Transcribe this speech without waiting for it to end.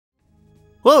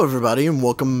Hello everybody and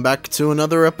welcome back to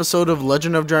another episode of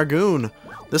Legend of Dragoon.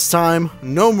 This time,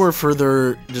 no more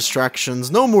further distractions,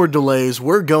 no more delays.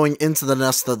 We're going into the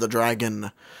nest of the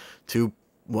dragon to,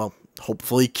 well,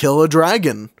 hopefully kill a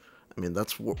dragon. I mean,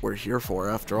 that's what we're here for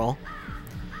after all.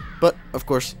 But, of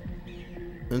course,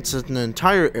 it's an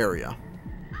entire area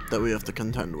that we have to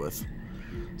contend with.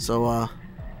 So,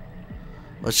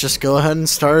 let's just go ahead and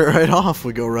start it right off.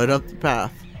 We go right up the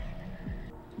path.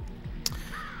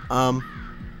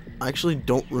 I actually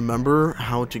don't remember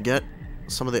how to get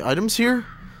some of the items here.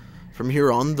 From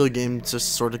here on, the game just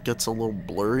sort of gets a little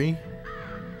blurry.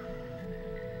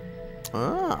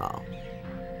 Ah.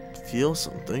 Feel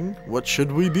something. What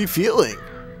should we be feeling?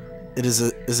 Is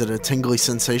it a tingly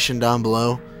sensation down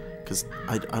below? Because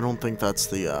I don't think that's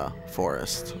the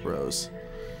forest rose.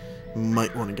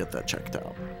 Might want to get that checked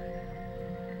out.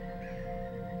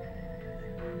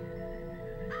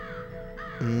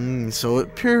 So it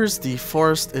appears the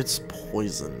forest is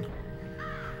poison.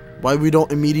 Why we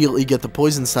don't immediately get the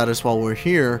poison status while we're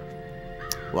here,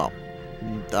 well,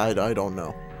 I don't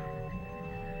know.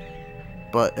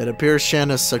 But it appears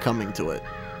Shana's succumbing to it.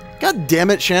 God damn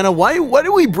it, Shana, why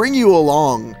do we bring you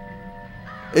along?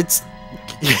 It's...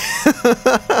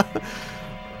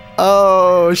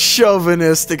 Oh,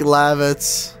 chauvinistic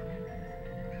Lavitz.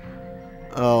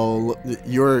 Oh,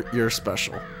 you're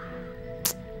special.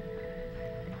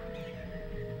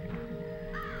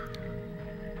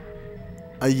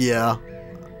 Yeah.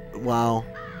 Wow.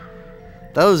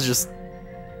 That was just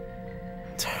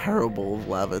terrible of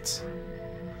Lavitz.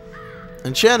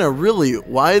 And Shana, really,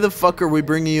 why the fuck are we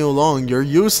bringing you along? You're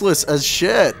useless as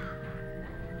shit.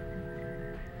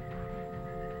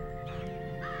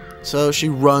 So she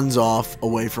runs off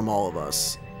away from all of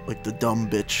us, like the dumb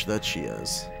bitch that she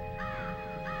is.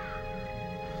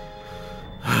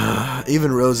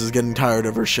 Even Rose is getting tired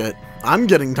of her shit. I'm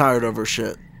getting tired of her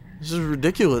shit. This is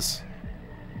ridiculous.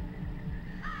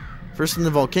 First in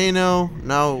the volcano,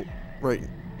 now right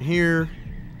here.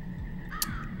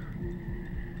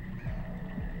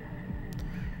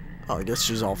 Oh, I guess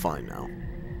she's all fine now.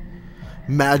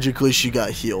 Magically, she got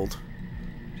healed.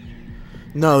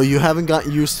 No, you haven't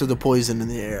gotten used to the poison in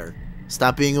the air.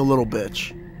 Stop being a little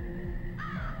bitch.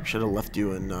 I should have left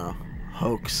you in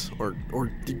Hoax or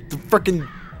the frickin'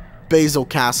 Basil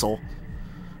Castle.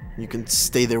 You can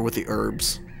stay there with the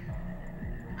herbs.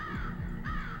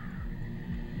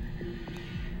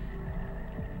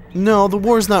 No, the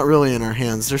war's not really in our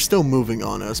hands. They're still moving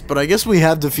on us. But I guess we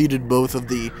have defeated both of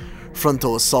the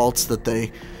frontal assaults that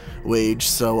they waged.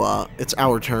 So, it's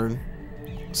our turn.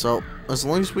 So, as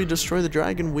long as we destroy the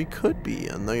dragon, we could be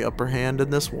in the upper hand in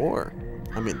this war.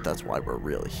 I mean, that's why we're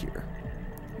really here.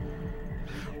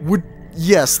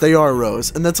 Yes, they are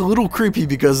Rose. And that's a little creepy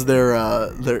because they're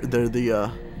the,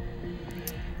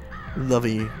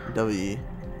 lovey-dovey.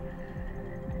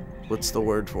 What's the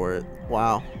word for it?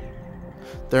 Wow.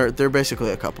 They're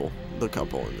basically a couple. The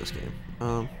couple in this game.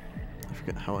 I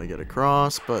forget how I get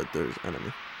across, but there's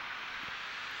enemy.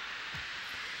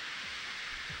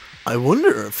 I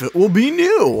wonder if it will be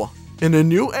new in a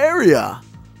new area.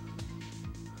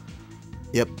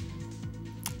 Yep.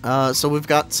 So we've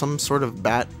got some sort of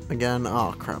bat again.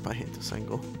 Oh crap! I hate this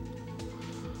angle.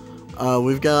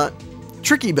 We've got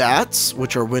tricky bats,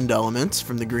 which are wind elements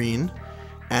from the green,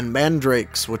 and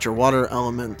mandrakes, which are water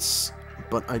elements.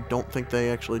 But I don't think they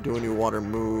actually do any water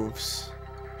moves.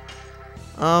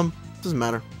 Doesn't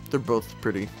matter. They're both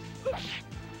pretty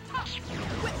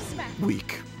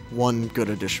weak. One good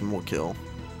addition will kill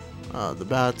the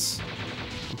bats.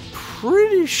 I'm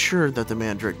pretty sure that the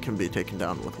mandrake can be taken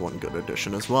down with one good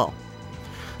addition as well.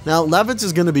 Now, Lavitz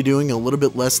is going to be doing a little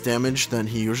bit less damage than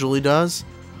he usually does.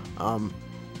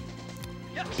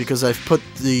 Because I've put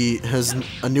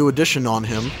a new addition on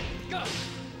him.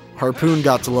 Harpoon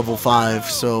got to level 5,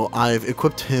 so I've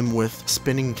equipped him with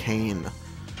Spinning Cane.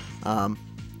 I'm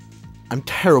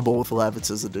terrible with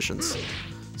Lavitz's additions.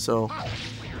 So,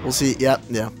 we'll see. Yeah.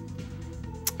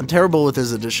 I'm terrible with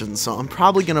his additions, so I'm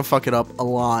probably going to fuck it up a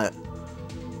lot.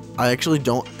 I actually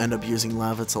don't end up using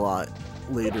Lavitz a lot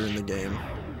later in the game.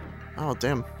 Oh,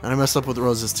 damn. And I messed up with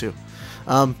Roses, too.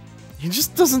 He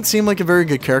just doesn't seem like a very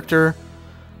good character.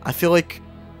 I feel like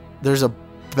there's a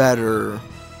better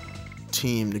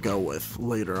team to go with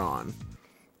later on.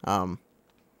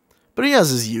 But he has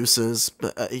his uses,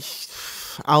 but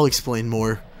I'll explain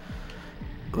more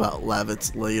about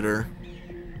Lavitz later.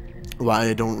 Why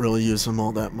I don't really use him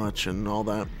all that much and all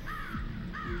that.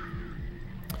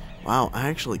 Wow, I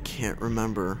actually can't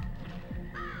remember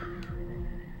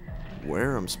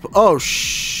where I'm supposed. Oh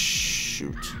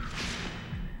shoot!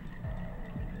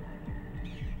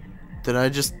 Did I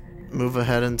just move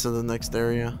ahead into the next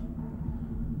area?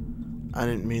 I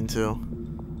didn't mean to.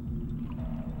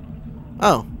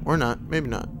 Oh, or not. Maybe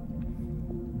not.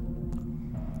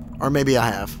 Or maybe I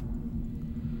have.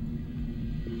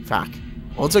 Fuck.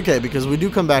 Well, it's okay, because we do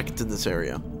come back to this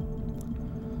area.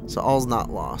 So all's not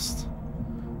lost.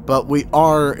 But we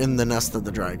are in the nest of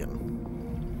the dragon.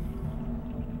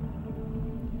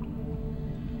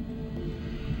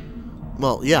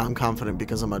 Well, yeah, I'm confident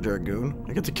because I'm a dragoon.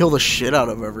 I get to kill the shit out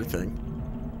of everything.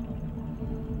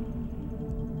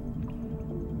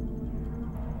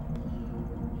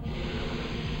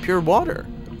 Pure water.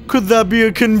 Could that be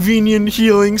a convenient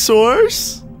healing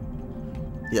source?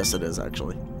 Yes, it is,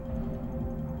 actually.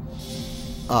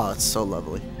 Oh, it's so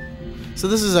lovely. So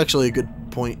this is actually a good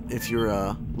point. If you're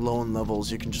low on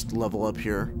levels, you can just level up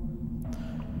here.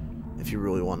 If you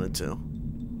really wanted to.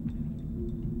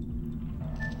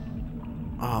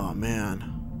 Oh, man.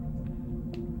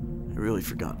 I really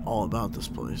forgot all about this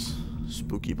place.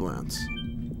 Spooky plants.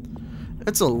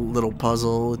 It's a little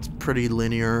puzzle. It's pretty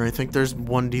linear. I think there's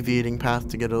one deviating path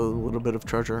to get a little bit of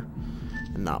treasure.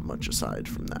 And not much aside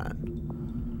from that.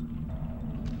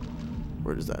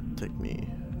 Where does that take me?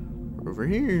 Over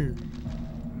here.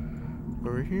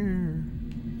 Over here.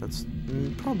 That's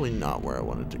probably not where I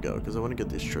wanted to go, because I want to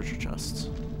get these treasure chests.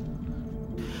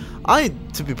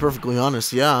 To be perfectly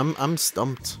honest, yeah, I'm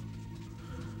stumped.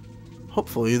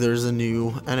 Hopefully there's a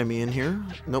new enemy in here.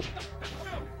 Nope.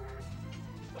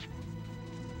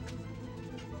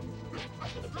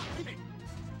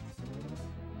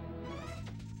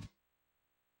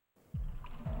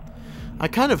 I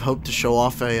kind of hope to show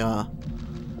off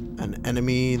an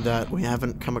enemy that we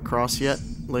haven't come across yet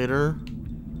later.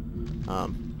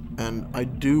 And I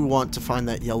do want to find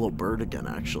that yellow bird again,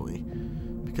 actually,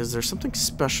 because there's something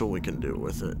special we can do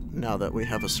with it now that we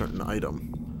have a certain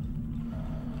item.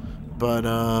 But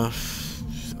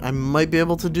I might be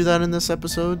able to do that in this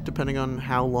episode, depending on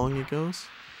how long it goes.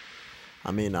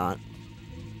 I may not.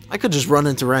 I could just run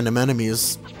into random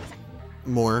enemies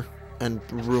more and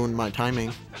ruin my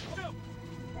timing.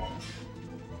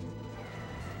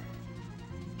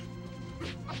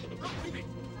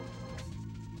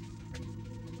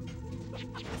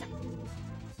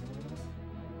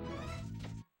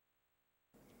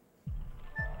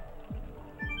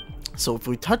 So if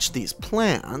we touch these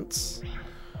plants,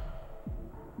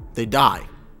 they die.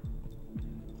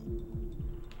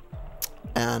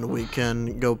 And we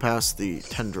can go past the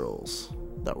tendrils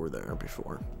that were there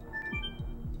before.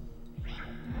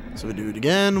 So we do it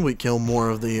again. We kill more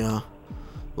of the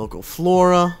local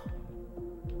flora.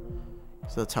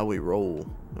 So that's how we roll.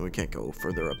 And we can't go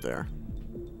further up there.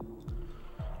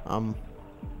 I'm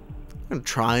going to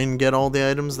try and get all the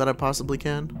items that I possibly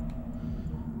can.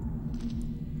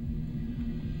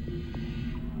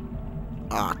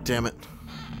 Ah, damn it.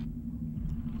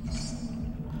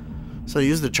 So I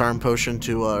used the charm potion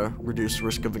to reduce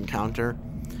risk of encounter.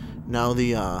 Now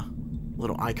the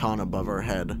little icon above our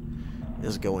head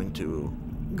is going to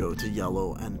go to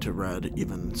yellow and to red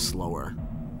even slower.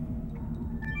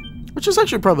 Which is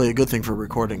actually probably a good thing for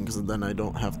recording, because then I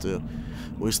don't have to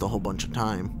waste a whole bunch of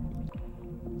time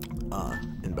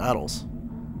in battles.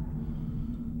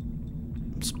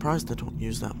 I'm surprised I don't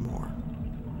use that more.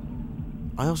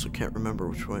 I also can't remember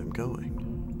which way I'm going.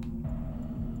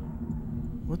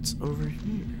 What's over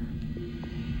here?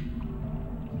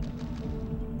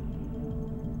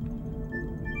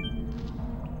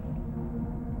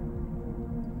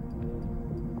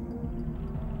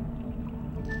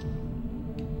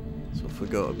 So if we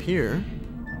go up here,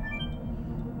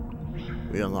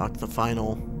 we unlock the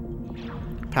final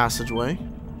passageway,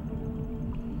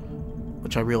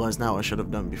 which I realize now I should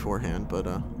have done beforehand, but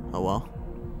oh well.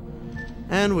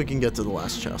 And we can get to the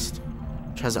last chest,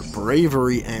 which has a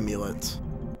bravery amulet.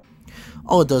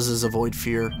 All it does is avoid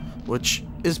fear, which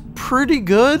is pretty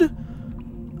good.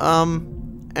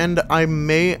 And I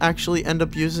may actually end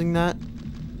up using that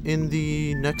in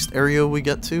the next area we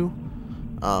get to.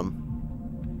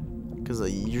 Because I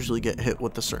usually get hit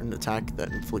with a certain attack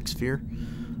that inflicts fear.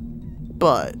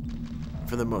 But,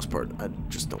 for the most part, I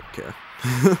just don't care.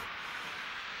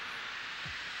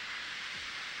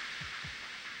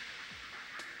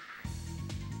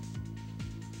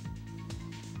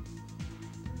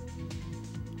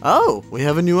 Oh, we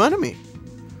have a new enemy.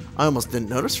 I almost didn't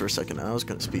notice for a second. I was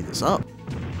going to speed this up.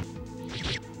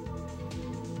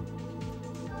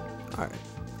 Alright.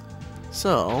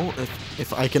 So,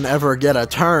 if I can ever get a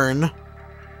turn...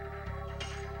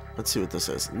 Let's see what this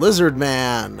is. Lizard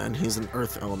Man! And he's an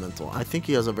earth elemental. I think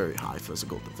he has a very high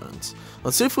physical defense.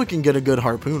 Let's see if we can get a good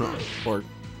harpoon on. Or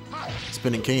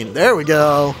spinning cane. There we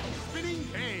go!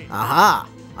 Aha!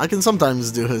 I can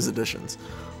sometimes do his additions.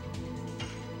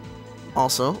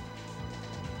 Also,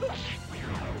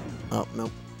 oh,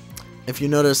 no. If you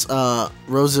notice,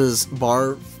 Rose's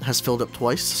bar has filled up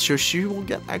twice, so she will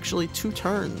get actually 2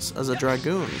 turns as a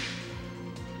Dragoon.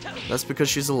 That's because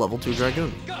she's a level 2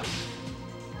 Dragoon.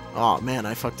 Oh man,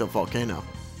 I fucked up Volcano.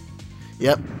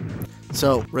 Yep.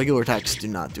 So, regular attacks do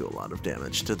not do a lot of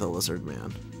damage to the Lizard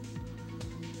Man.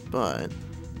 But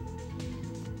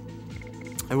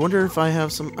I wonder if I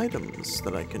have some items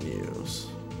that I can use.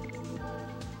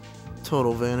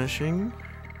 Total Vanishing.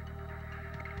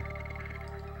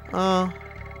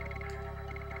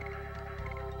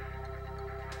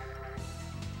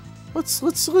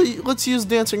 Let's use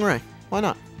Dancing Ray. Why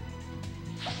not?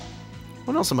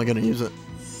 When else am I gonna use it?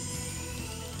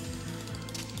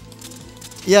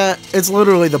 Yeah, it's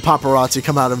literally the paparazzi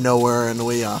come out of nowhere and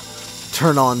we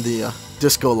turn on the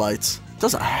disco lights.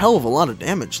 Does a hell of a lot of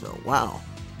damage though. Wow.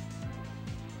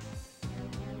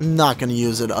 Not gonna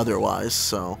use it otherwise,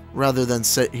 so rather than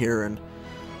sit here and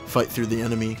fight through the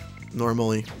enemy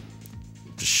normally,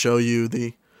 just show you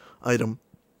the item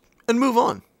and move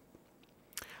on.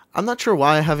 I'm not sure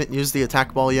why I haven't used the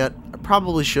attack ball yet. I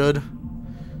probably should.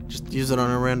 Just use it on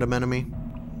a random enemy.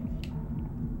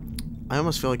 I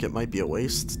almost feel like it might be a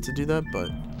waste to do that,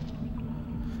 but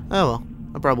oh well,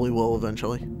 I probably will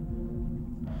eventually.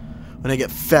 When I get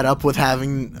fed up with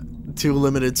having 2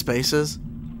 limited spaces.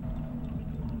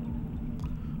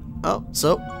 Oh,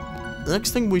 so the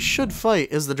next thing we should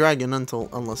fight is the dragon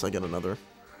unless I get another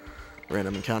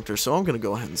random encounter, so I'm gonna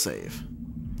go ahead and save.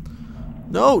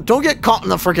 No, don't get caught in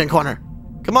the freaking corner.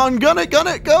 Come on, gun it,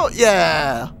 go!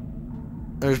 Yeah!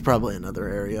 There's probably another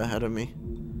area ahead of me.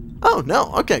 Oh,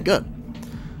 no, okay, good.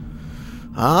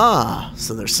 Ah,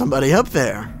 so there's somebody up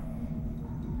there.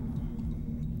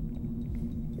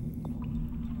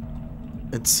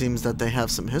 It seems that they have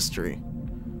some history.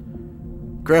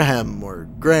 Graham,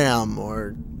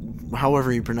 or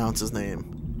however you pronounce his name.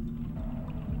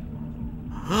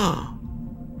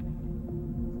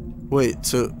 Wait,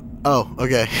 so... Oh,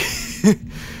 okay.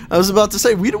 I was about to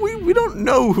say, we don't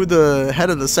know who the head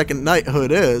of the second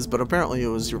knighthood is, but apparently it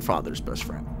was your father's best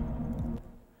friend.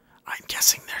 I'm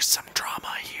guessing there's some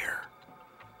drama here.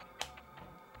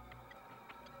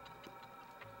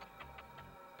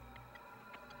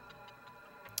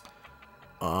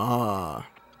 Ah.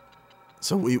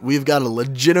 So we've got a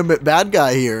legitimate bad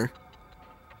guy here.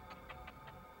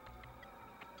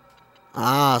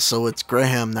 Ah, so it's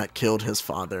Graham that killed his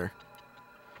father.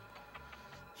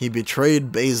 He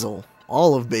betrayed Basil.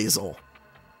 All of Basil.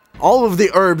 All of the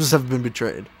herbs have been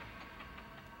betrayed.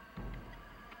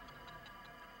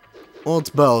 Well,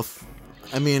 it's both.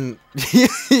 I mean,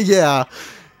 yeah,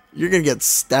 you're gonna get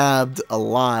stabbed a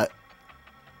lot.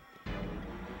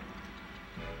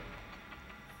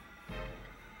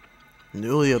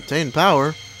 Newly obtained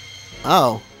power?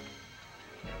 Oh.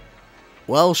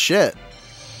 Well, shit.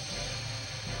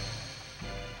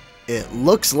 It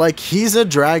looks like he's a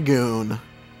Dragoon.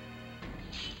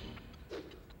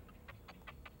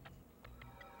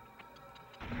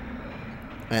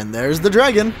 And there's the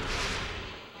dragon.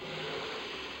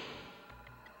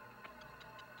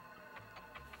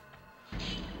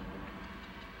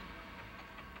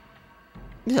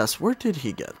 Yes, where did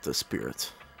he get the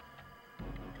spirit?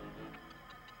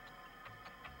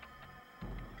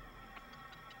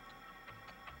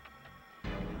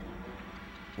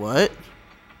 What?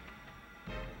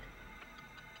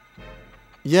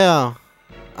 Yeah,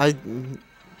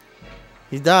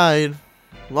 he died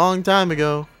long time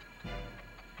ago.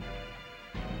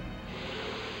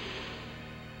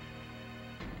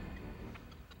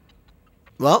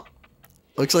 Well,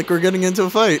 looks like we're getting into a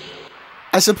fight.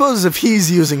 I suppose if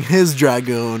he's using his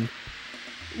Dragoon,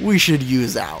 we should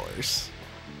use ours.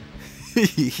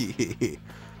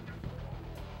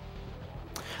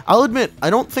 I'll admit, I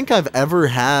don't think I've ever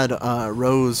had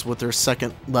Rose with her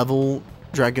second level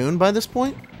Dragoon by this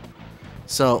point.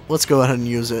 So let's go ahead and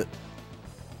use it.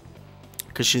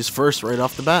 Because she's first right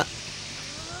off the bat.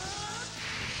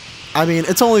 I mean,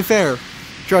 it's only fair.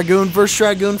 Dragoon versus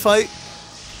Dragoon fight.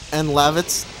 And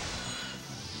Lavitz.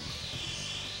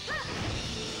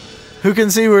 Who can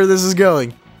see where this is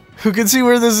going? Who can see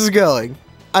where this is going?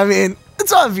 I mean,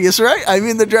 it's obvious, right? I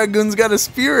mean, the Dragoon's got a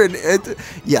spear and it...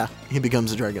 Yeah, he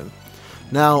becomes a Dragoon.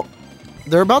 Now,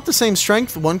 they're about the same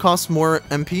strength. One costs more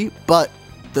MP, but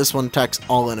this one attacks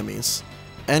all enemies.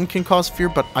 And can cause fear,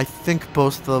 but I think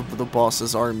both of the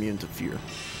bosses are immune to fear.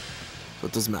 So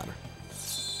it doesn't matter.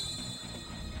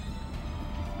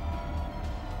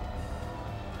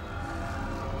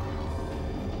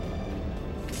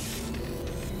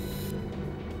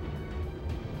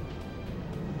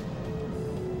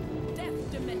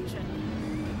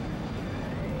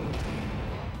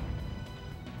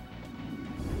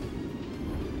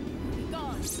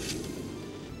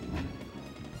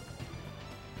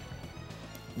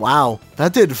 Wow,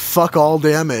 that did fuck all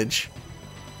damage.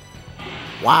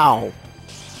 Wow.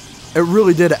 It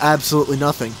really did absolutely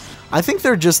nothing. I think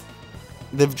they've just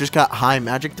got high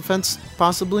magic defense,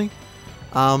 possibly.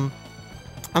 I'm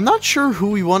not sure who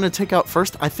we want to take out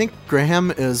first. I think Graham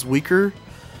is weaker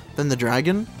than the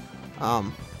dragon.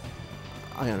 I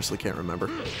honestly can't remember.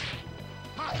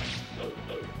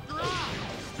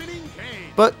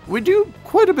 But we do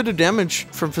quite a bit of damage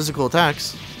from physical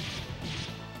attacks.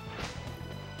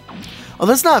 Oh,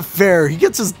 that's not fair. He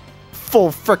gets his full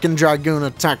frickin' Dragoon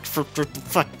attack for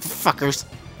fuckers.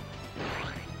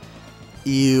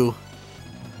 Ew.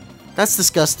 That's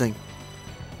disgusting.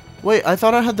 Wait, I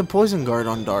thought I had the poison guard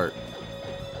on Dart.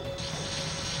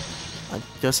 I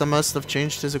guess I must have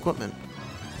changed his equipment.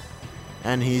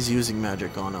 And he's using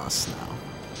magic on us now.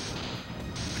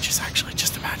 Which is actually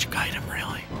just a magic item,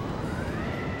 really.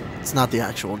 It's not the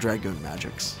actual Dragoon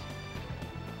magics.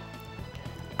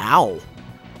 Ow.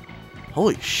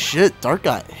 Holy shit, Dart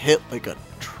got hit like a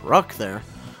truck there.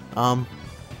 Yeah,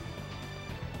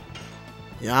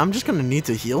 I'm just gonna need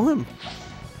to heal him.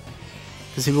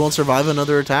 Because he won't survive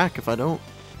another attack if I don't.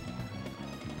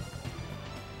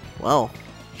 Well,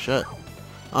 shit.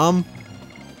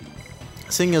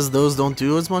 Seeing as those don't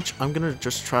do as much, I'm gonna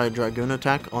just try a Dragoon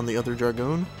attack on the other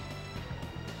Dragoon.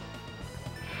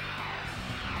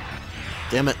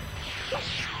 Damn it.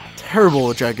 Terrible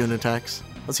with Dragoon attacks.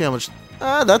 Let's see how much...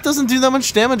 that doesn't do that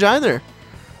much damage either.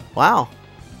 Wow.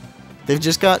 They've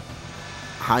just got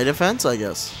high defense, I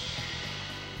guess.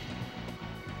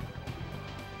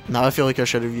 Now I feel like I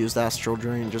should have used Astral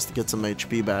Drain just to get some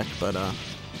HP back, but oh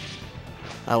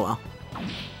well.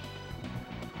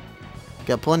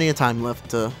 Got plenty of time left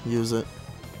to use it.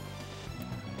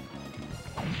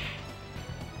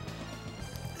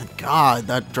 And god,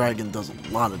 that dragon does a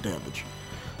lot of damage.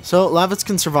 So Lavitz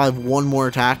can survive one more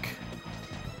attack.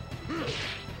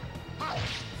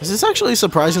 This is actually a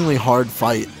surprisingly hard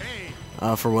fight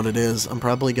for what it is. I'm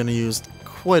probably going to use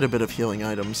quite a bit of healing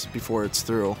items before it's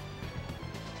through.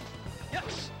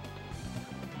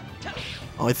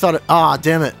 Oh, I thought it... Ah,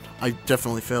 damn it. I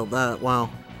definitely failed that. Wow.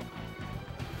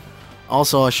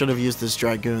 Also, I should have used this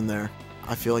Dragoon there.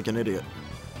 I feel like an idiot.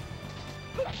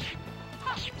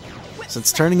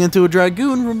 Since turning into a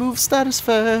Dragoon removes status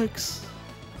effects.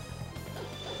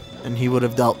 And he would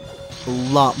have dealt a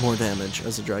lot more damage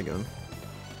as a Dragoon.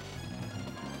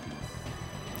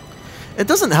 It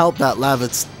doesn't help that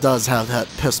Lavitz does have that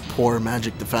piss poor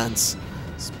magic defense.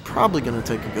 He's probably going to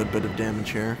take a good bit of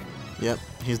damage here. Yep,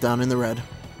 he's down in the red.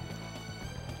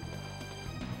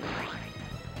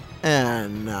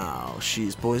 And now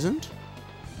she's poisoned.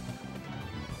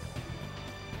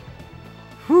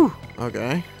 Whew,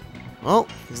 okay. Well,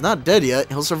 he's not dead yet.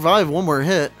 He'll survive one more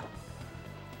hit.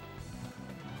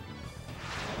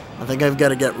 I think I've got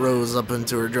to get Rose up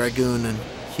into her Dragoon and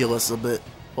heal us a bit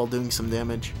while doing some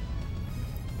damage.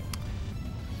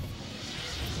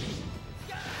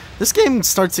 This game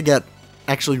starts to get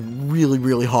actually really,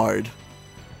 really hard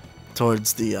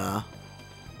towards the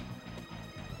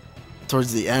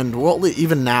end. Well,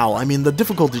 even now, I mean, the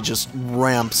difficulty just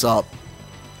ramps up.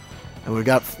 And we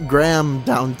got Graham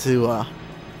down to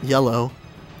yellow.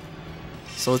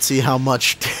 So let's see how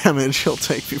much damage he'll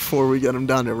take before we get him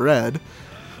down to red.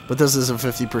 But this is a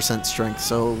 50% strength,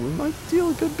 so we might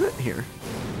deal a good bit here.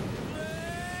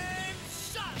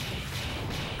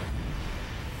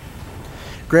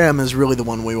 Graham is really the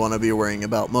one we want to be worrying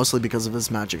about, mostly because of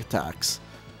his magic attacks.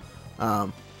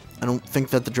 I don't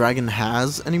think that the dragon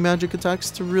has any magic attacks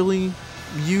to really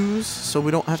use, so we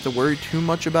don't have to worry too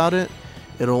much about it.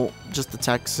 It'll just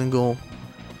attack single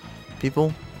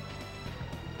people.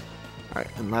 Alright,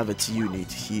 and Lavitz, you need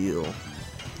to heal.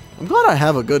 I'm glad I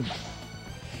have a good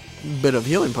bit of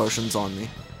healing potions on me.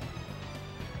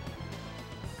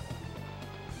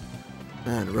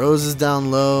 And Rose is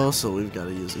down low, so we've got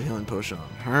to use a healing potion on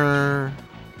her.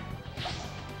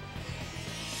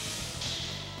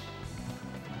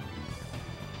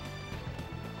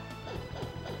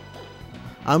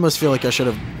 I almost feel like I should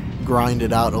have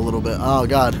grinded out a little bit. Oh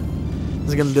god, this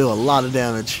is going to do a lot of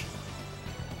damage.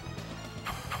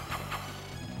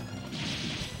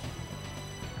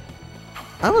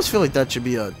 I almost feel like that should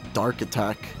be a dark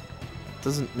attack.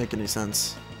 Doesn't make any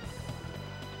sense.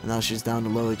 And now she's down to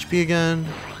low HP again.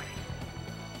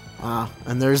 Ah,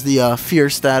 and there's the fear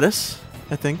status,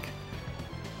 I think.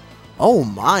 Oh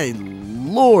my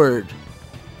lord!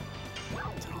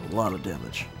 That's a lot of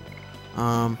damage.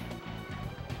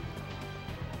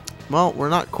 Well, we're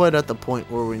not quite at the point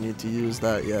where we need to use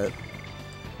that yet.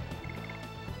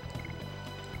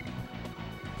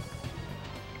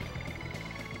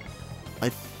 I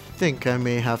think I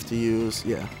may have to use...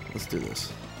 Yeah, let's do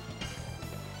this.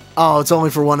 Oh, it's only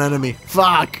for one enemy.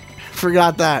 Fuck!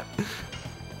 Forgot that.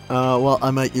 Well,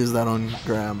 I might use that on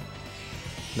Graham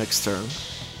next turn.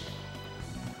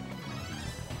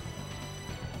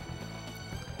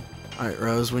 Alright,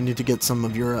 Rose, we need to get some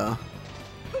of your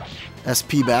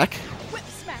SP back. Whip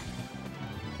smack.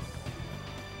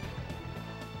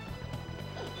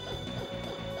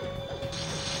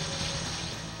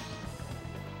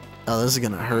 Oh, this is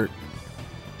gonna hurt.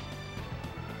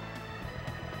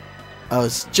 Oh,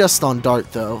 it's just on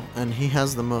Dart, though, and he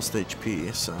has the most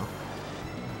HP, so...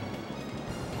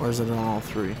 Or is it on all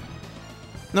three?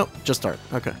 Nope, just Dart.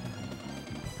 Okay.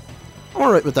 I'm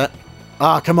alright with that.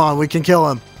 Ah, come on, we can kill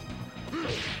him.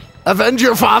 Avenge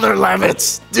your father,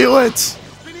 Levitz! Do it!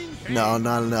 No,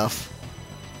 not enough.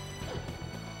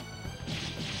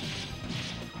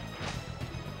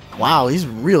 Wow, he's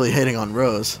really hitting on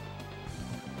Rose.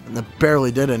 And that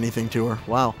barely did anything to her.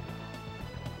 Wow.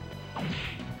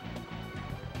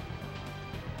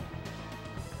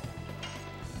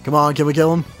 Come on, can we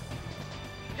kill him?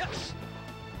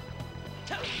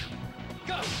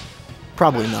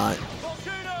 Probably not.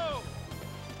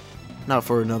 Not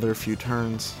for another few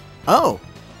turns. Oh!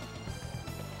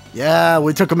 Yeah,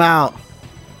 we took him out.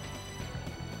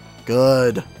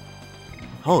 Good.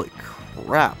 Holy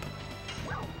crap.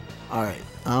 Alright,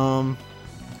 well,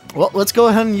 let's go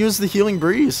ahead and use the Healing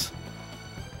Breeze.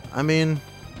 I mean...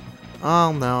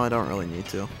 Oh, no, I don't really need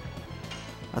to.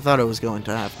 I thought I was going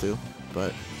to have to,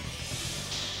 but...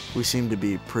 We seem to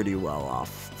be pretty well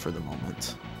off for the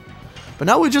moment. But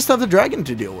now we just have the dragon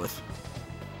to deal with.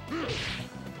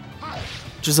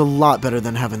 Which is a lot better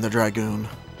than having the Dragoon.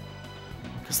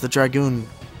 Because the Dragoon,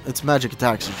 its magic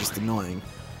attacks are just annoying.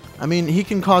 I mean, he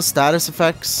can cause status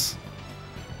effects,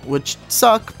 which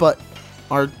suck, but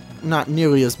are not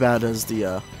nearly as bad as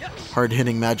the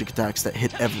hard-hitting magic attacks that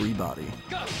hit everybody.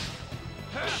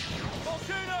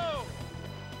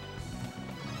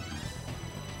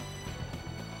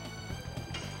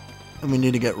 And we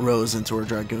need to get Rose into her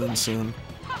Dragoon soon.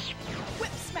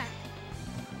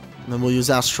 And then we'll use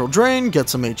Astral Drain, get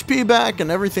some HP back, and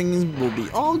everything will be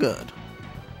all good.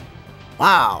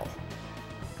 Wow.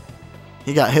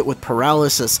 He got hit with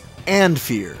paralysis and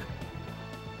fear.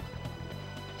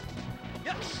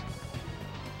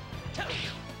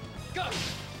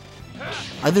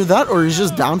 Either that or he's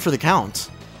just down for the count.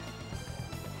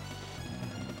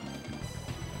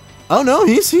 Oh no,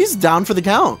 he's down for the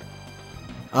count.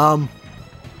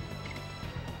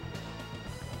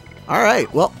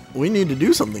 Alright, well, we need to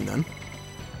do something then.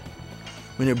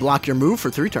 We need to block your move for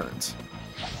 3 turns.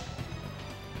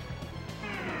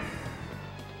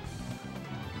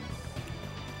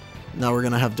 Now we're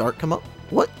gonna have Dart come up.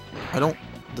 What?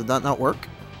 Did that not work?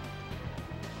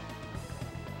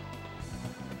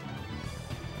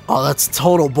 Oh, that's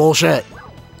total bullshit.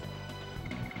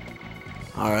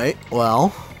 Alright,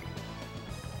 well.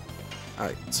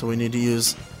 Alright, so we need to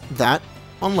use that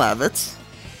on Lavitz.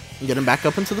 And get him back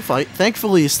up into the fight.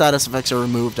 Thankfully, status effects are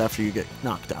removed after you get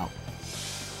knocked out.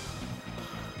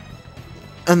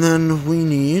 And then we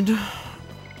need...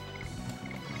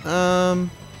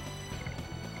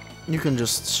 You can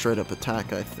just straight up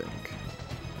attack, I think.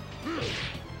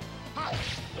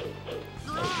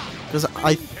 Because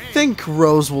I think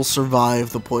Rose will survive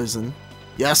the poison.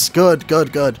 Yes, good,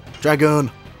 good, good.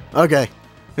 Dragoon. Okay.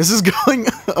 This is going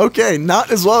okay. Not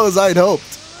as well as I'd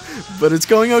hoped. But it's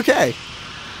going okay.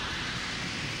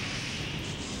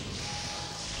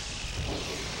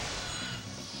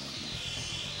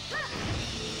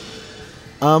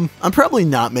 I'm probably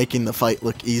not making the fight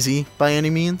look easy by any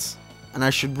means, and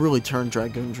I should really turn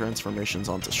Dragoon transformations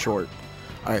onto short.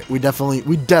 Alright, we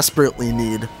desperately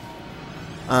need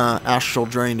Astral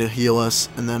Drain to heal us,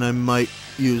 and then I might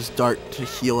use Dart to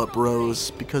heal up Rose,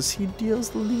 because he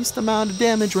deals the least amount of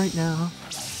damage right now.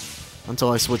 Until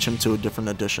I switch him to a different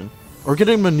edition. Or get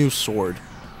him a new sword.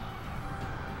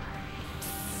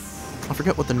 I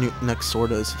forget what the next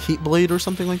sword is. Heat Blade or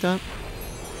something like that?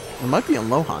 It might be on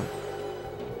Lohan.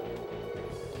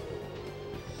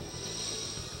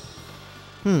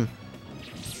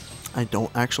 I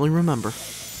don't actually remember.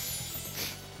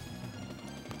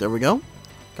 There we go.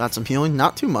 Got some healing.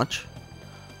 Not too much.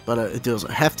 But it deals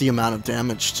a hefty amount of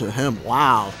damage to him.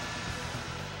 Wow.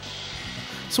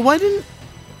 So why didn't...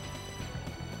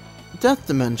 Death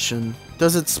Dimension...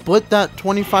 Does it split that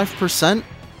 25%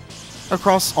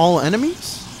 across all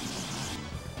enemies?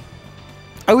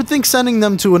 I would think sending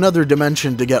them to another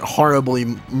dimension to get horribly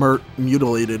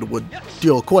mutilated would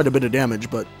deal quite a bit of damage,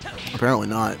 but apparently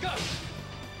not.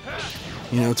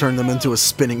 You know, turn them into a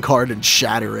spinning card and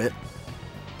shatter it.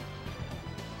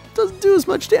 Doesn't do as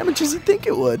much damage as you'd think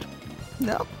it would.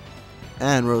 No.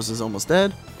 And Rose is almost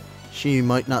dead. She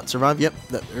might not survive. Yep,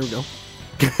 there we go.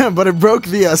 But it broke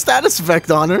the status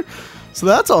effect on her, so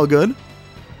that's all good.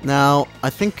 Now, I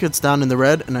think it's down in the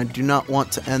red, and I do not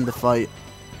want to end the fight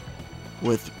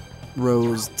with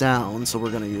Rose down, so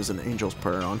we're going to use an Angel's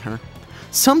Prayer on her.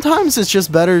 Sometimes it's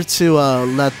just better to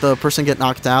let the person get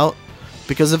knocked out,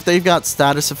 because if they've got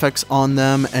status effects on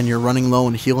them and you're running low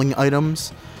on healing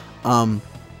items,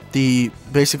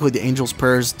 basically the Angel's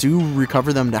Prayers do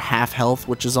recover them to half health,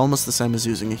 which is almost the same as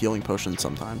using a healing potion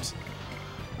sometimes.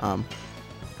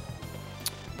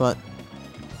 But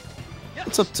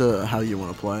it's up to how you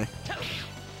want to play.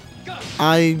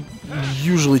 I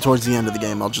usually, towards the end of the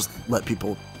game, I'll just let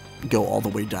people go all the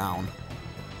way down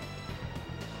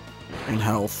in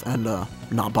health and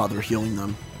not bother healing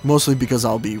them. Mostly because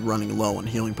I'll be running low on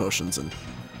healing potions and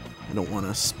I don't want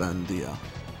to spend the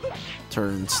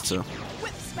turns to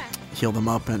heal them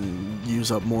up and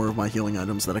use up more of my healing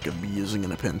items that I could be using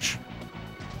in a pinch.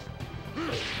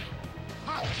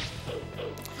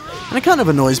 And it kind of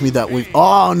annoys me that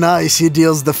oh, nice! He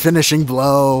deals the finishing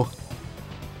blow.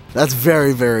 That's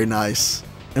very, very nice.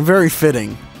 And very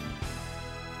fitting.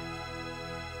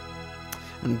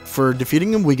 And for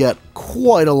defeating him, we get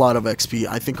quite a lot of XP.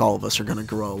 I think all of us are going to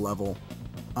grow a level.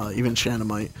 Even Shana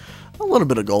might. A little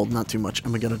bit of gold, not too much.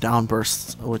 And we get a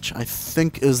downburst, which I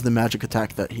think is the magic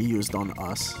attack that he used on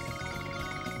us.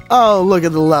 Oh, look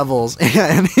at the levels.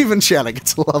 And even Shana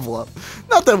gets a level up.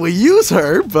 Not that we use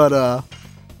her, but,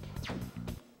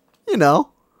 you know.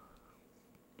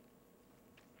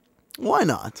 Why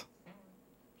not?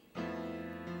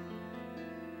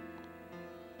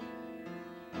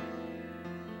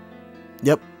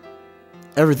 Yep.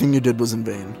 Everything you did was in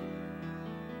vain.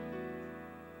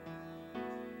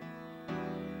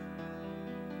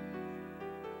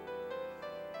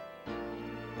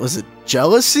 Was it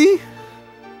jealousy?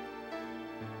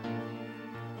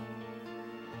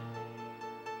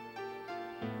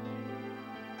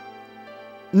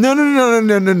 No.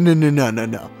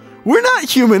 We're not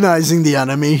humanizing the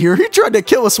enemy here. He tried to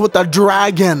kill us with a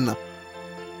dragon.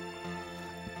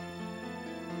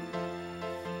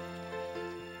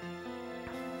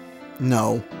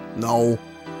 No.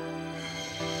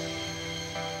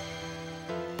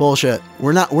 Bullshit.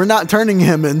 We're not turning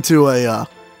him into a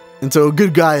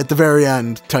good guy at the very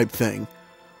end type thing.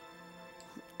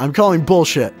 I'm calling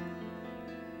bullshit.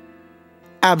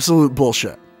 Absolute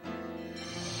bullshit.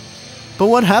 But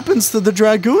what happens to the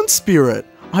Dragoon Spirit?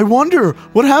 I wonder,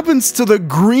 what happens to the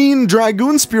green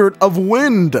Dragoon Spirit of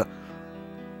Wind?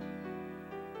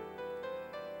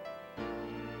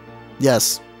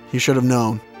 Yes, he should have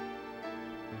known.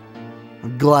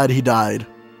 I'm glad he died.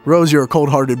 Rose, you're a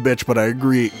cold-hearted bitch, but I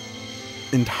agree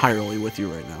entirely with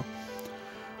you right now.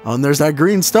 Oh, and there's that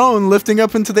green stone lifting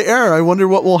up into the air. I wonder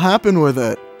what will happen with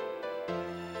it.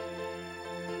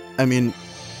 I mean,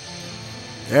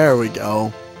 there we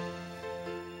go.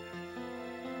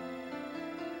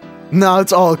 No,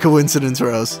 it's all a coincidence,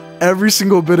 Rose. Every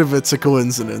single bit of it's a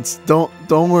coincidence. Don't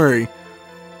worry.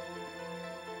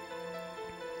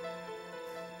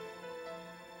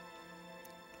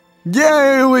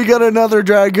 Yay, we got another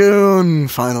Dragoon!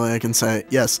 Finally, I can say it.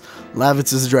 Yes,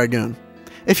 Lavitz is a Dragoon.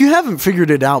 If you haven't figured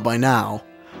it out by now,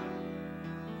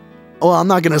 well, I'm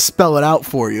not going to spell it out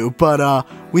for you, but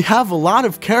we have a lot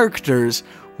of characters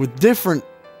with different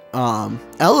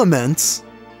elements,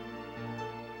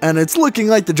 and it's looking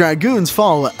like the Dragoons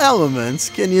follow elements.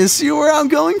 Can you see where I'm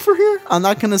going for here? I'm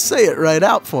not going to say it right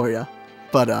out for you,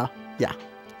 but yeah.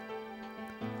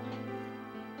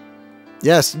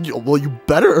 Yes, well, you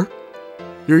better.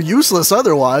 You're useless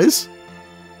otherwise.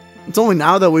 It's only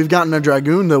now that we've gotten a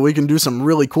Dragoon that we can do some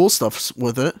really cool stuff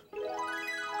with it.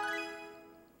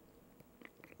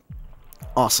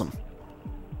 Awesome.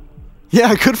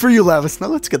 Yeah, good for you, Lavis. Now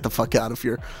let's get the fuck out of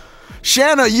here.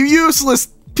 Shana, you useless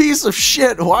piece of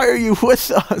shit. Why are you with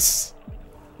us?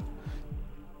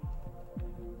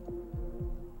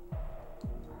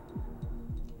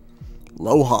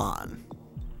 Lohan.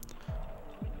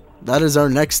 That is our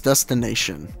next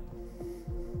destination.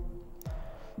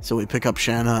 So we pick up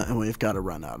Shana, and we've got to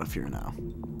run out of here now.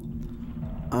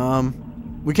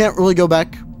 We can't really go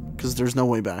back, because there's no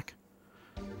way back.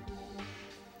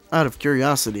 Out of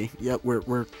curiosity, yep,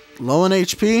 we're low on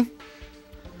HP.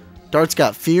 Dart's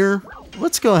got fear.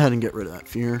 Let's go ahead and get rid of that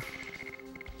fear.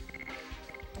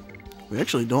 We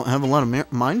actually don't have a lot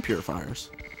of mind purifiers.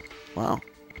 Wow.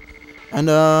 And,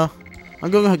 I'm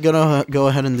gonna go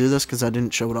ahead and do this because I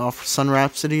didn't show it off. Sun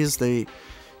Rhapsodies, they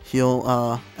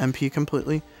heal MP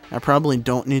completely. I probably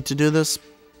don't need to do this,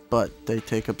 but they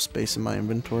take up space in my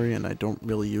inventory and I don't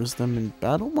really use them in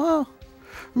battle. Well,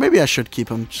 maybe I should keep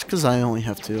them just because I only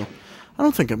have 2. I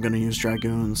don't think I'm going to use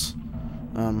Dragoons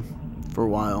for a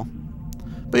while.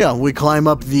 But yeah, we climb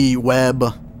up the web,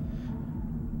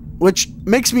 which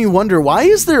makes me wonder, why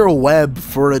is there a web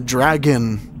for a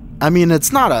dragon? I mean,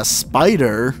 it's not a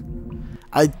spider.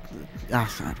 I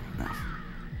don't know.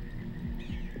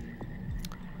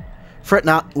 Fret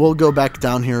not, we'll go back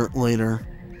down here later.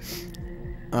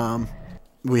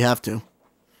 We have to.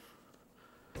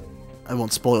 I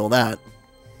won't spoil that.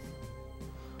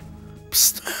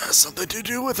 Psst, something to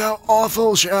do with how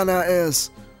awful Shana is.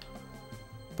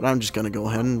 But I'm just gonna go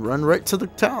ahead and run right to the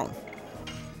town.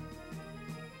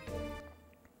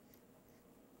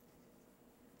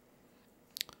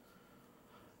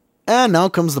 And now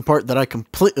comes the part that I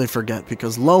completely forget,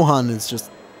 because Lohan is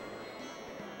just...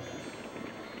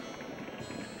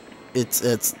 It's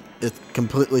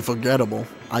completely forgettable.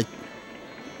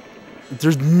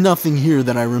 There's nothing here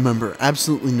that I remember.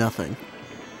 Absolutely nothing.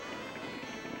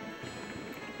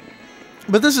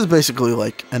 But this is basically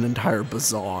like an entire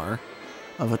bazaar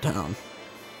of a town.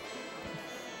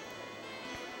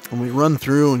 And we run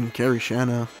through and carry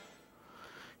Shana,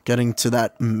 getting to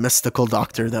that mystical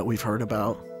doctor that we've heard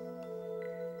about.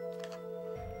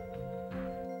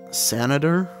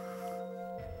 Senator?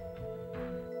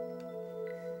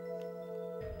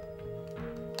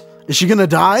 Is she gonna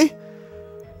die?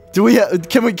 Do we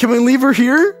can we leave her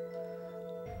here?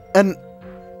 And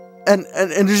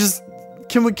just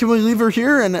can we leave her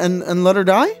here and let her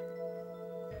die?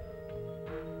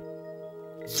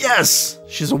 Yes!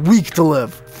 She's a week to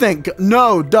live.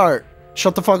 No, Dart.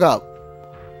 Shut the fuck up.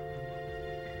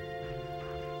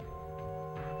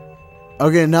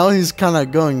 Okay, now he's kind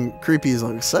of going creepy. He's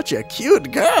like, such a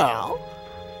cute girl.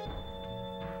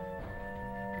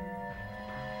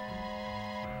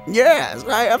 Yes,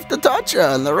 I have to touch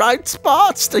her in the right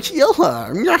spots to heal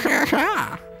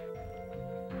her.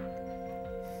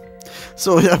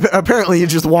 So apparently he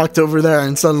just walked over there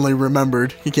and suddenly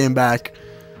remembered. He came back.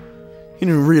 He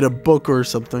didn't read a book or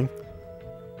something.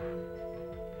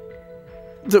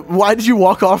 Why did you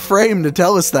walk off frame to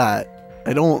tell us that?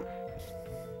 I don't...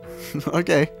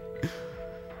 Okay.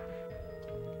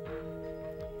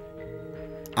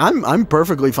 I'm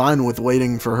perfectly fine with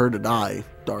waiting for her to die,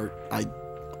 Dart.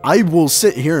 I will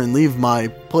sit here and leave my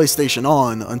PlayStation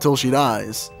on until she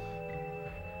dies.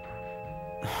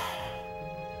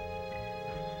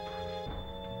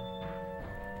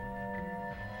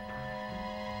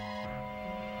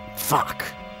 Fuck.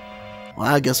 Well,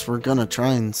 I guess we're gonna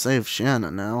try and save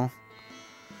Shana now.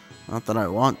 Not that I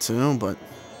want to, but...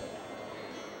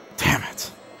 Damn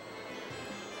it.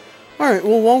 Alright,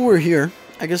 well, while we're here,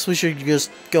 I guess we should just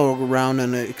go around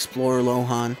and explore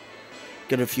Lohan.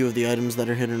 Get a few of the items that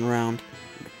are hidden around.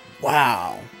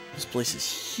 Wow. This place is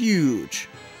huge.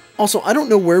 Also, I don't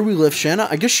know where we left Shana.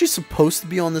 I guess she's supposed to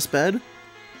be on this bed.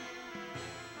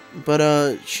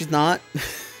 But, she's not.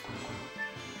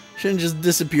 She just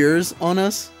disappears on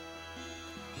us.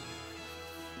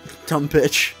 Dumb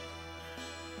bitch.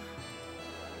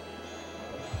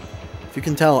 If you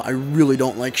can tell, I really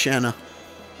don't like Shana.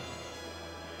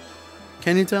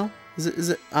 Can you tell? Is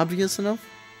it obvious enough?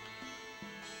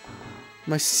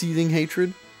 My seething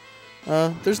hatred.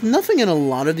 There's nothing in a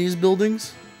lot of these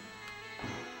buildings.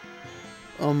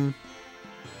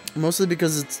 Mostly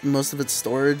because most of it's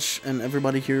storage, and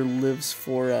everybody here lives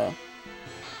for,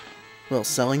 well,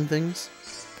 selling things.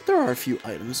 But there are a few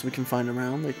items we can find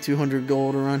around, like 200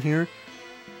 gold around here.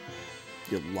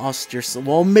 You lost your soul.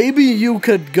 Well, maybe you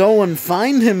could go and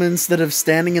find him instead of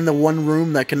standing in the one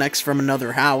room that connects from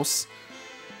another house.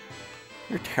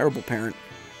 You're a terrible parent.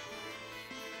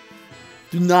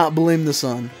 Do not blame the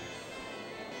son.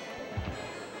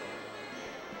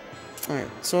 Alright,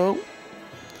 so...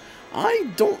 I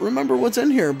don't remember what's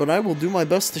in here, but I will do my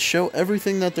best to show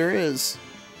everything that there is.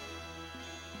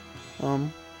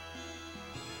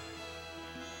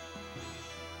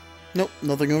 Nope,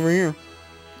 nothing over here.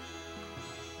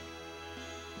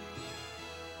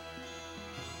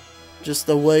 Just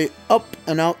the way up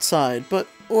and outside, but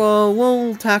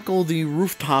we'll tackle the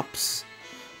rooftops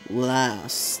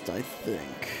last, I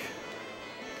think.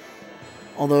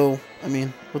 Although, I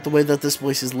mean, with the way that this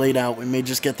place is laid out, we may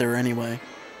just get there anyway.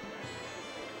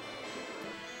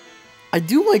 I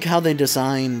do like how they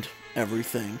designed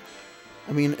everything.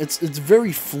 I mean, it's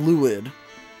very fluid.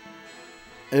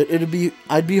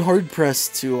 I'd be hard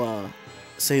pressed to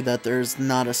say that there's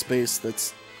not a space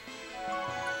that's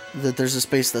there's a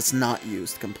space that's not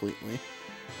used completely.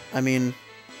 I mean,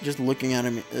 just looking at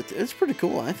him, it's pretty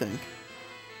cool, I think.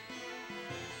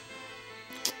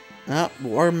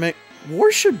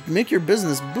 War should make your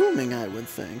business booming, I would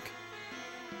think.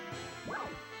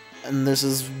 And this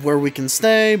is where we can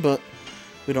stay, but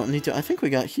We don't need to. I think we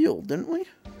got healed, didn't we?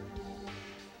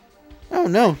 Oh,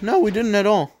 no. No, we didn't at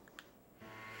all.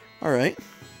 Alright.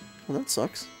 Well, that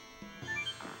sucks.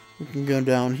 We can go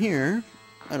down here.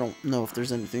 I don't know if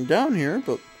there's anything down here,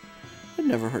 but it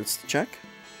never hurts to check.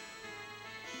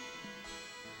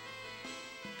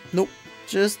 Nope.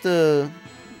 Just a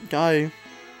guy.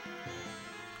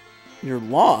 You're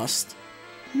lost?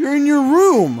 You're in your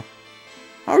room!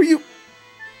 How are you...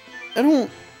 I don't...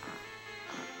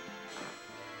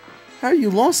 How are you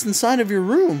lost inside of your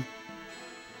room?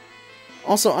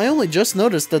 Also, I only just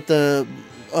noticed that the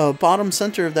bottom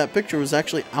center of that picture was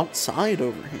actually outside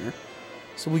over here.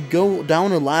 So we go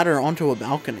down a ladder onto a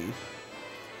balcony.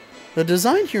 The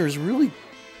design here is really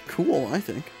cool, I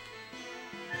think.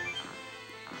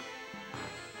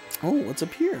 Oh, what's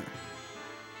up here?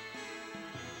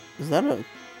 Is that a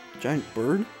giant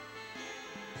bird?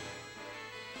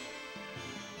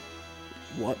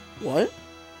 What? What?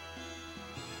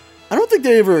 I don't think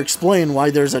they ever explain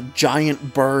why there's a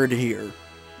giant bird here.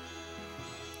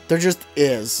 There just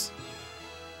is.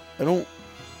 I don't...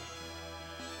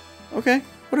 Okay,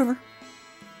 whatever.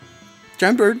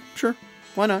 Giant bird, sure.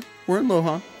 Why not? We're in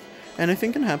Lohan.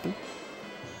 Anything can happen.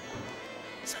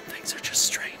 Some things are just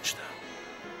strange, though.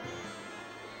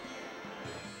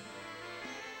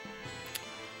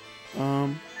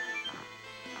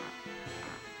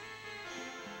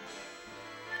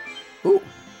 Ooh.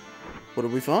 What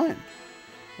did we find?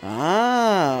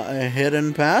 Ah, a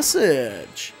hidden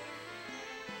passage.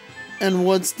 And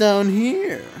what's down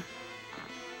here?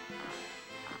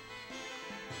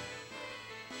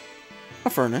 A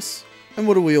furnace. And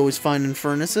what do we always find in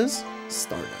furnaces?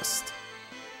 Stardust.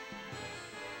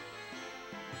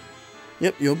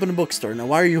 Yep, you open a bookstore. Now,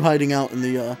 why are you hiding out in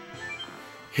the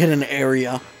hidden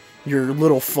area? Your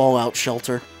little fallout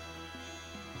shelter.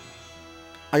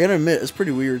 I gotta admit, it's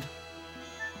pretty weird.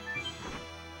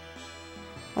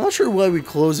 I'm not sure why we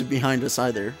close it behind us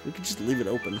either. We could just leave it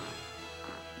open.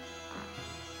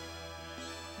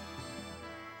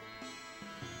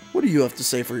 What do you have to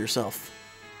say for yourself?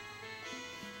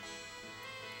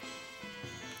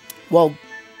 Well,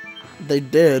 they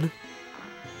did.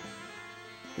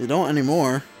 They don't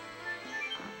anymore.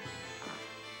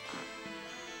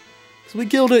 So we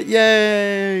killed it,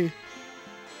 yay!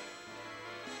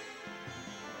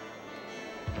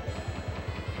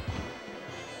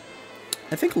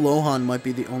 I think Lohan might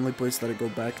be the only place that I go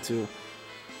back to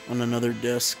on another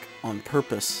disc on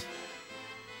purpose.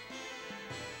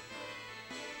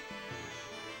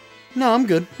 No, I'm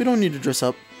good. We don't need to dress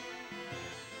up.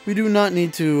 We do not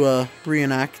need to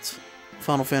reenact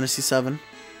Final Fantasy VII.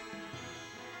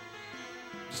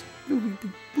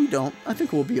 We don't. I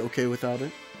think we'll be okay without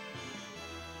it.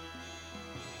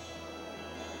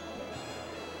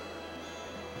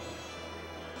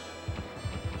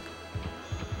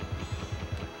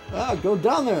 Ah, go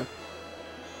down there!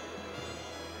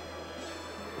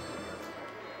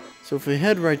 So if we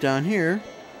head right down here,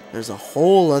 there's a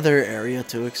whole other area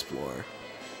to explore.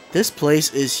 This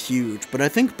place is huge, but I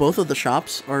think both of the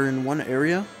shops are in one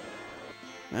area.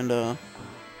 And,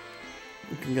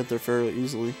 we can get there fairly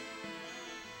easily.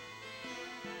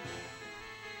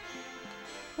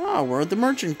 Ah, we're at the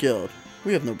Merchant Guild.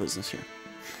 We have no business here.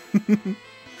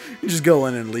 You just go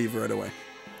in and leave right away.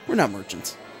 We're not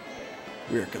merchants.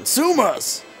 We are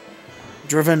consumers!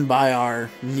 Driven by our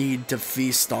need to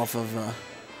feast off of,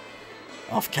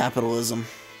 off capitalism.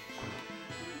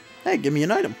 Hey, give me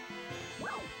an item.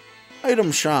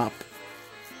 Item shop.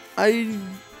 I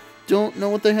don't know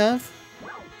what they have.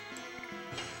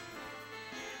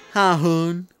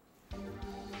 Ha-hun.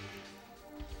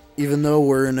 Even though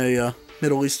we're in a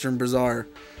Middle Eastern bazaar,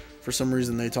 for some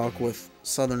reason they talk with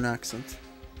southern accent.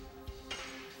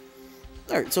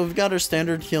 Alright, so we've got our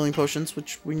standard healing potions,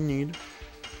 which we need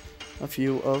a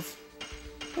few of.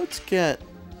 Let's get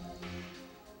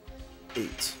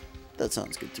 8. That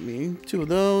sounds good to me. 2 of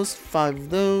those, 5 of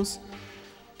those.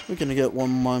 We're gonna get 1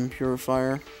 Mind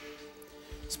Purifier.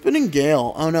 Spinning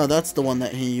Gale. Oh no, that's the one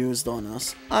that he used on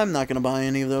us. I'm not gonna buy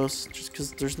any of those, just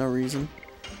because there's no reason.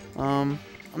 I'm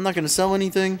not gonna sell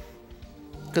anything,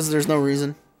 because there's no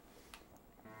reason.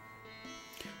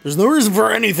 There's no reason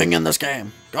for anything in this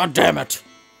game. God damn it.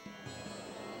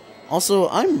 Also,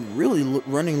 I'm really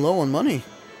running low on money.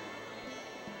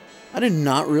 I did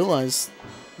not realize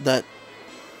that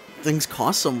things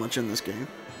cost so much in this game.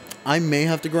 I may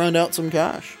have to grind out some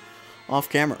cash. Off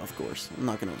camera, of course. I'm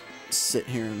not going to sit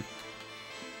here and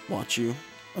watch you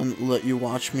and let you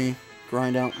watch me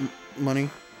grind out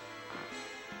money.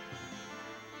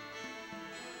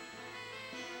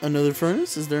 Another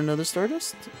furnace? Is there another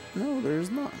Stardust? No, there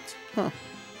is not. Huh.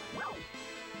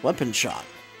 Weapon shot.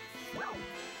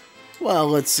 Well,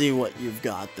 let's see what you've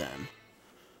got then.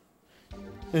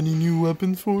 Any new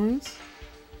weapons for us?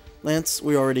 Lance,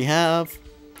 we already have.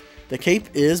 The cape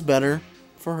is better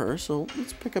for her, so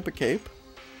let's pick up a cape.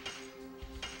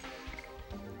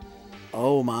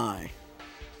 Oh my.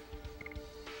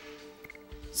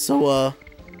 So,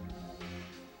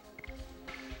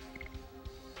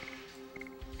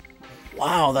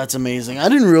 wow, that's amazing. I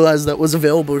didn't realize that was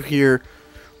available here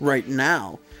right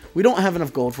now. We don't have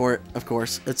enough gold for it, of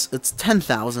course. It's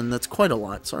 10,000. That's quite a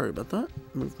lot. Sorry about that.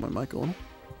 Move my mic a little.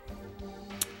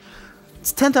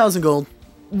 It's 10,000 gold.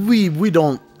 We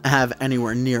don't have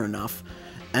anywhere near enough.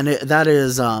 And that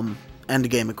is end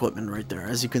game equipment right there.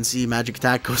 As you can see, magic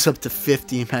attack goes up to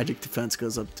 50, magic defense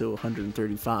goes up to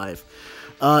 135.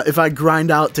 If I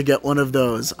grind out to get one of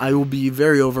those, I will be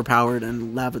very overpowered,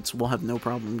 and Lavitz will have no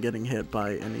problem getting hit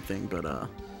by anything, but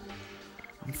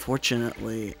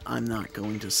unfortunately, I'm not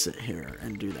going to sit here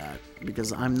and do that,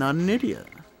 because I'm not an idiot.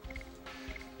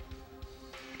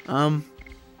 Oh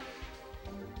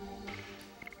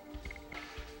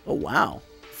wow.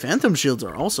 Phantom shields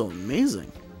are also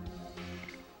amazing.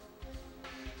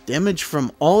 Damage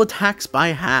from all attacks by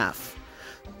half.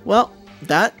 Well,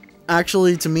 that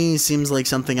actually to me seems like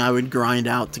something I would grind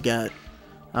out to get.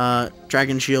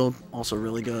 Dragon Shield, also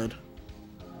really good.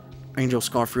 Angel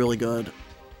Scarf, really good.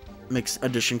 Makes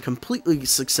Edition completely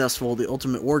successful, the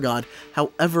Ultimate War God.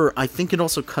 However, I think it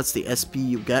also cuts the SP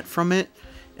you get from it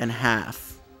in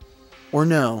half. Or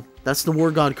no, that's the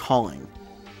War God Calling.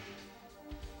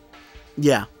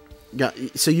 Yeah.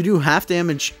 So you do half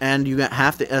damage and you get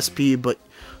half the SP, but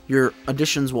your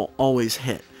additions will always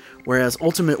hit. Whereas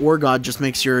Ultimate War God just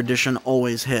makes your addition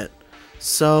always hit.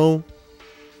 So,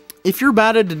 if you're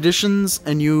bad at additions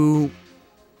and you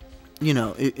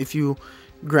know, if you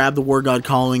grab the War God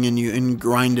Calling and you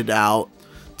grind it out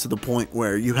to the point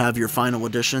where you have your final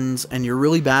additions and you're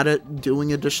really bad at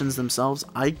doing additions themselves,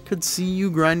 I could see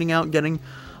you grinding out getting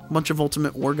a bunch of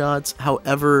Ultimate War Gods.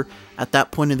 However, at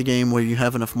that point in the game where you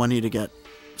have enough money to get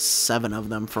 7 of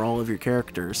them for all of your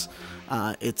characters,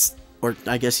 or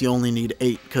I guess you only need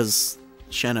 8 because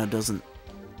Shana doesn't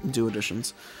do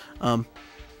additions.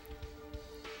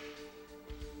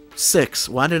 6.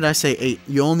 Why did I say 8?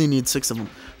 You only need 6 of them.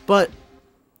 But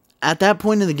at that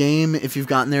point in the game, if you've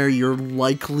gotten there, you're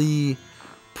likely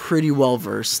pretty well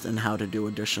versed in how to do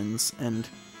additions, and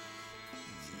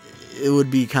it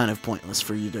would be kind of pointless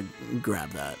for you to grab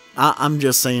that. I'm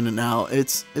just saying it now.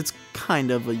 It's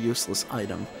kind of a useless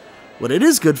item. What it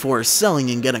is good for is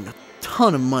selling and getting a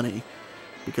ton of money,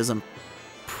 because I'm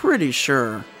pretty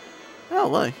sure. Oh,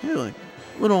 like, hey, like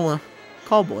little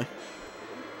cowboy,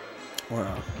 or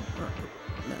I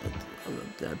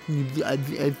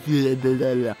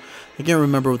can't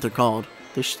remember what they're called.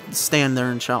 They stand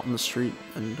there and shout in the street,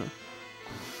 and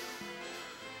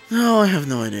no, I have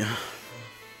no idea.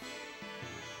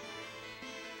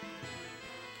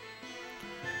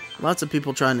 Lots of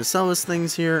people trying to sell us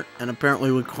things here, and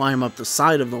apparently we climb up the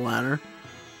side of the ladder.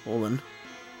 Hold on.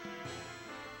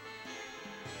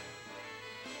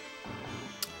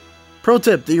 Pro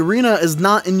tip, the arena is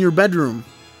not in your bedroom.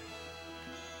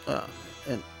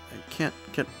 And I can't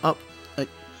get up. I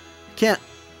can't.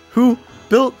 Who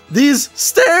built these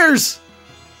stairs?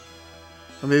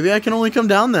 Or maybe I can only come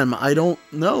down them. I don't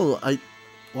know.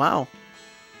 Wow.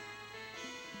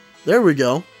 There we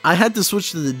go. I had to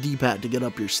switch to the D-pad to get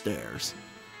up your stairs.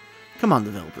 Come on,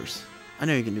 developers. I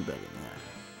know you can do better than that.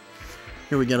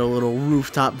 Here we get a little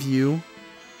rooftop view.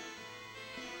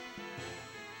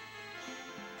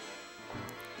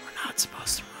 We're not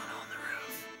supposed to run on the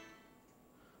roof.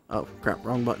 Oh, crap.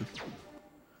 Wrong button.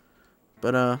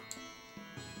 But,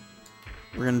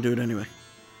 we're gonna do it anyway.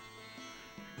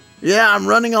 Yeah, I'm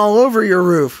running all over your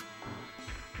roof.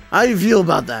 How do you feel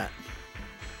about that?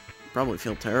 Probably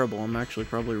feel terrible. I'm actually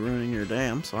probably ruining your day.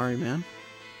 I'm sorry, man.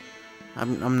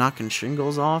 I'm knocking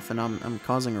shingles off and I'm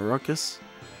causing a ruckus.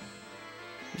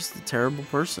 I'm just a terrible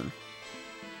person.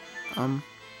 I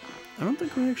don't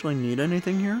think we actually need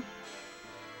anything here.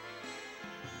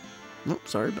 Nope,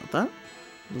 sorry about that.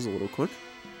 It was a little quick.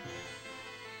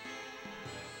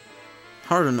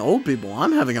 Hard on old people.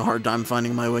 I'm having a hard time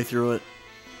finding my way through it.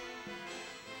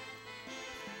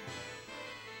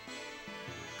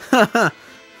 Haha.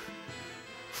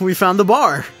 We found the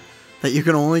bar that you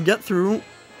can only get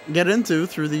into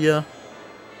through the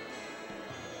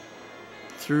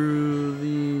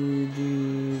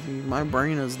my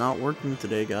brain is not working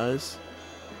today, guys.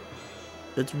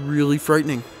 It's really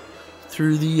frightening.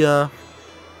 Through the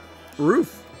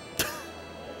roof.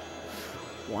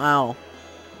 Wow.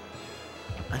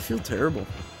 I feel terrible.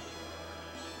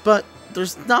 But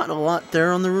there's not a lot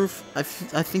there on the roof. I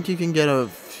think you can get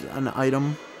an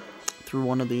item through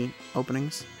one of the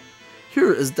openings.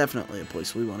 Here is definitely a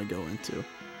place we want to go into.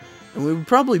 And we would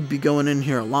probably be going in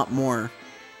here a lot more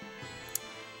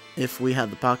if we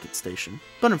had the pocket station.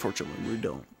 But unfortunately, we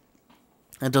don't.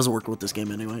 It doesn't work with this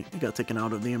game anyway. It got taken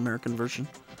out of the American version.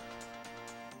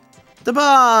 The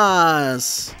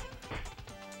boss!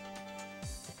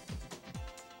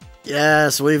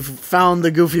 Yes, we've found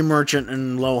the Goofy Merchant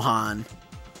in Lohan.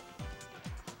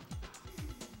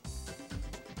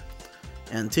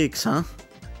 Antiques, huh?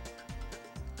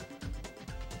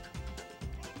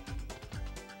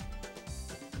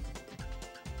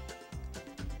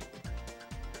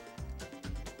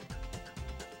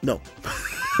 No.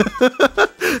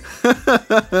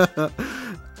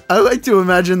 I like to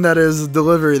imagine that his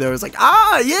delivery there was like,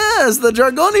 ah, yes, the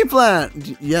Dragoni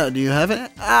plant. Yeah, do you have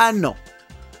it? No.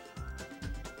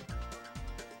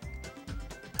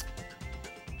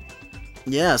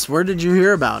 Yes, where did you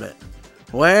hear about it?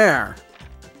 Where?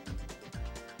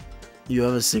 You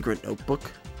have a secret notebook?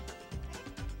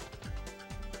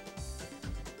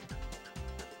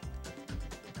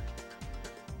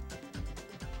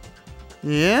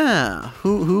 Yeah,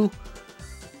 who?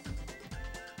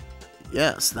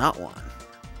 Yes, that one.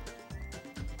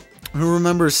 Who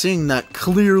remembers seeing that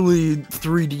clearly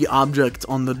 3D object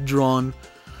on the drawn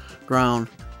ground?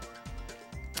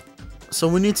 So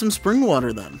we need some spring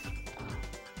water then.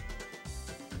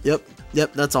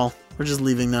 Yep, that's all. We're just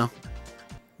leaving now.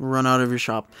 We'll run out of your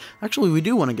shop. Actually, we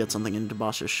do want to get something into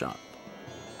Bosch's shop.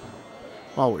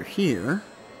 While we're here,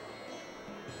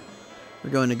 we're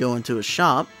going to go into his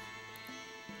shop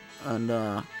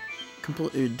and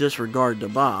completely disregard the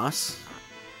boss.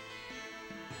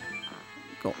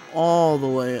 Go all the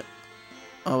way.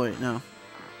 Oh wait, no,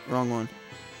 wrong one.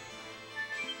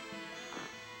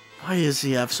 Why does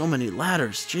he have so many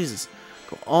ladders? Jesus.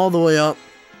 Go all the way up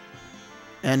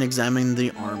and examine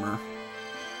the armor.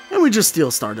 And we just steal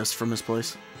Stardust from his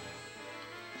place.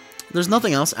 There's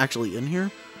nothing else actually in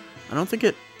here. I don't think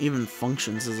it even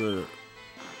functions as a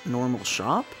normal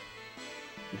shop.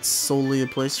 It's solely a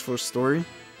place for story.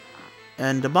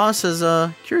 And the boss has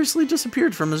curiously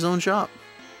disappeared from his own shop.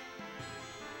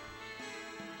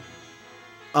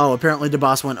 Oh, apparently the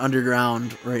boss went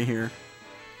underground right here.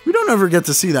 We don't ever get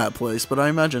to see that place, but I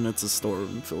imagine it's a store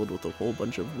filled with a whole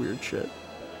bunch of weird shit.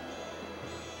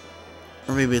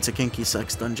 Or maybe it's a kinky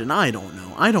sex dungeon. I don't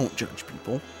know. I don't judge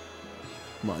people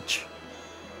much.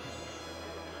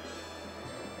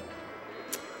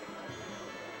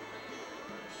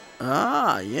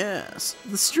 Ah, yes.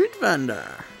 The street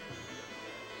vendor.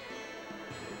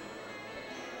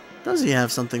 Does he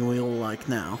have something we'll like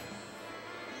now?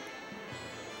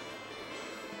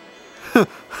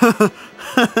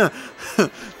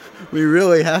 We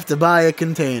really have to buy a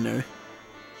container.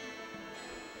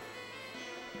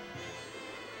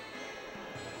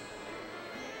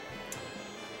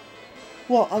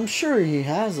 Well, I'm sure he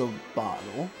has a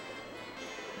bottle.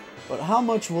 But how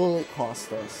much will it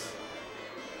cost us?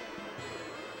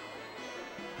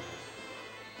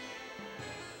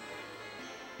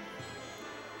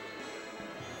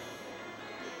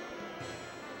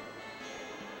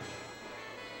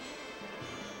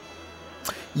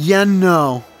 Yeah,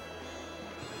 no.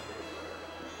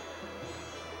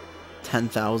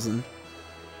 10,000.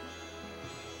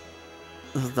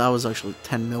 That was actually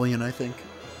 10 million, I think.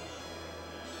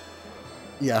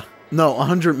 Yeah. No,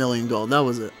 100 million gold. That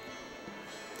was it.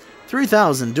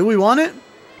 3,000. Do we want it?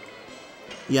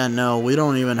 Yeah, no. We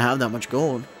don't even have that much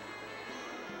gold.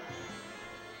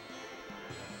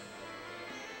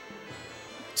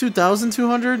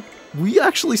 $2,200? We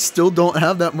actually still don't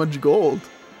have that much gold.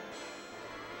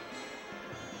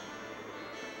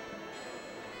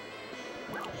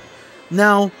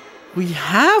 Now, we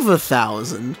have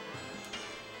 1,000.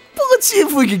 But let's see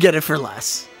if we could get it for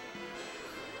less.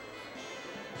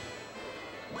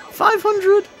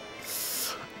 500?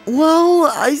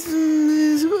 Well,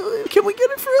 can we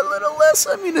get it for a little less?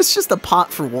 I mean, it's just a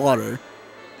pot for water.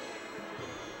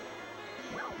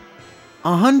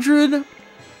 100?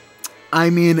 I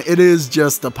mean, it is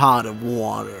just a pot of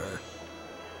water.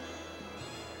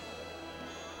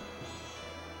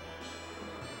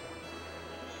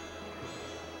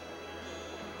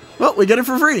 Well, we get it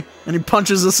for free. And he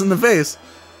punches us in the face.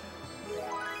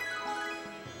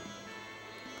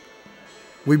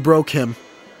 We broke him.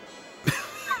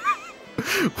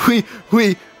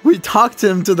 we talked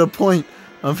him to the point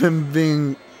of him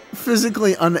being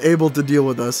physically unable to deal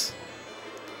with us.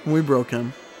 We broke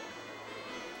him.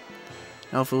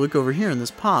 Now if we look over here in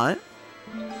this pot,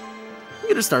 we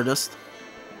get a Stardust.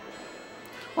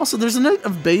 Also, there's a Knight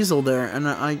of Basil there, and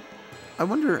I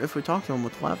wonder if we talk to him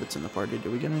with Lavitz in the party.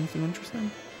 Do we get anything interesting?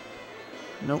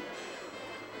 Nope.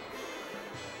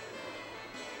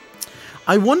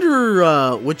 I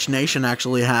wonder which nation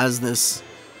actually has this,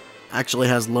 has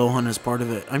Lohan as part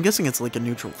of it. I'm guessing it's like a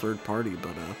neutral third party,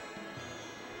 but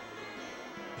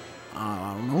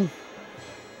I don't know.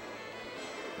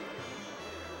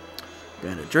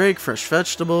 Bandit Drake, fresh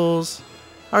vegetables.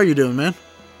 How are you doing, man?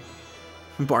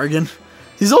 Bargain.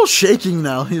 He's all shaking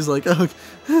now. He's like, oh,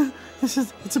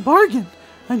 it's a bargain.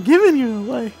 I'm giving you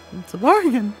away. It's a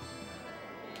bargain.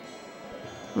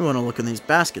 We want to look in these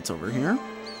baskets over here.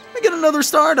 We get another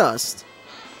Stardust.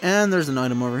 And there's an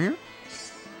item over here.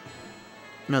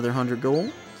 Another 100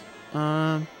 gold.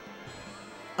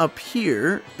 Up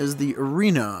here is the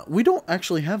arena. We don't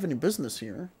actually have any business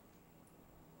here.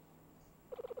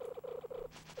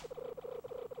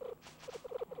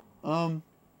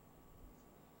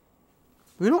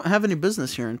 We don't have any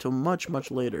business here until much,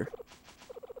 much later.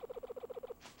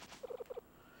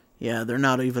 Yeah, they're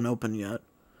not even open yet.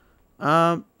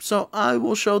 So I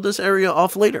will show this area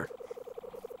off later.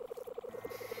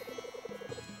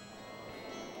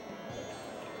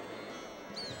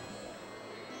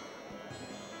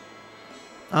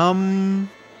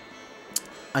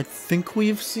 I think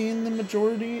we've seen the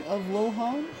majority of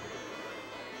Lohan.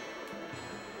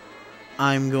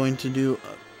 I'm going to do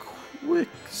a quick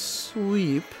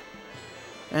sweep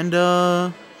and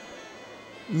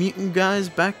meet you guys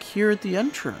back here at the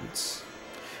entrance.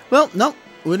 Well, no,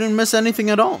 we didn't miss anything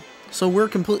at all. So we're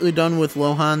completely done with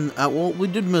Lohan. Well, we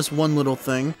did miss one little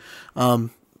thing,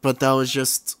 but that was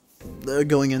just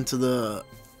going into the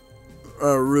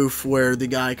roof where the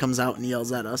guy comes out and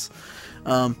yells at us.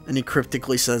 And he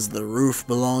cryptically says the roof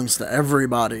belongs to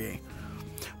everybody.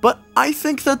 But I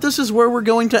think that this is where we're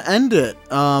going to end it.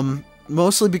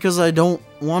 Mostly because I don't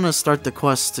want to start the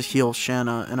quest to heal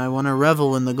Shana, and I want to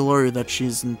revel in the glory that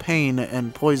she's in pain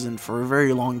and poisoned for a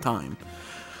very long time.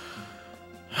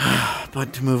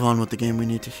 But to move on with the game, we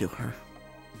need to heal her.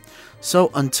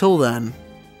 So until then,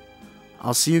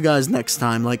 I'll see you guys next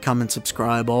time. Like, comment,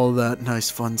 subscribe, all that nice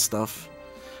fun stuff.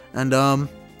 And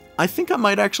I think I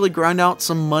might actually grind out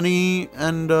some money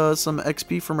and some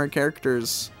XP from our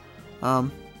characters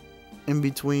in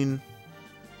between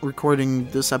recording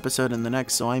this episode and the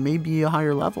next, so I may be a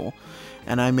higher level,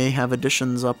 and I may have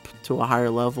additions up to a higher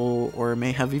level, or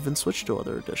may have even switched to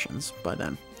other additions by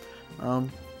then.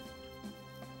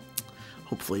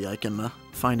 Hopefully I can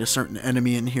find a certain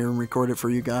enemy in here and record it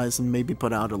for you guys, and maybe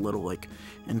put out a little like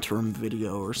interim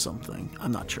video or something.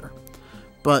 I'm not sure,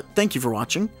 but thank you for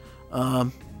watching,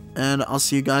 and I'll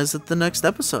see you guys at the next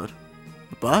episode.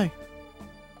 Bye.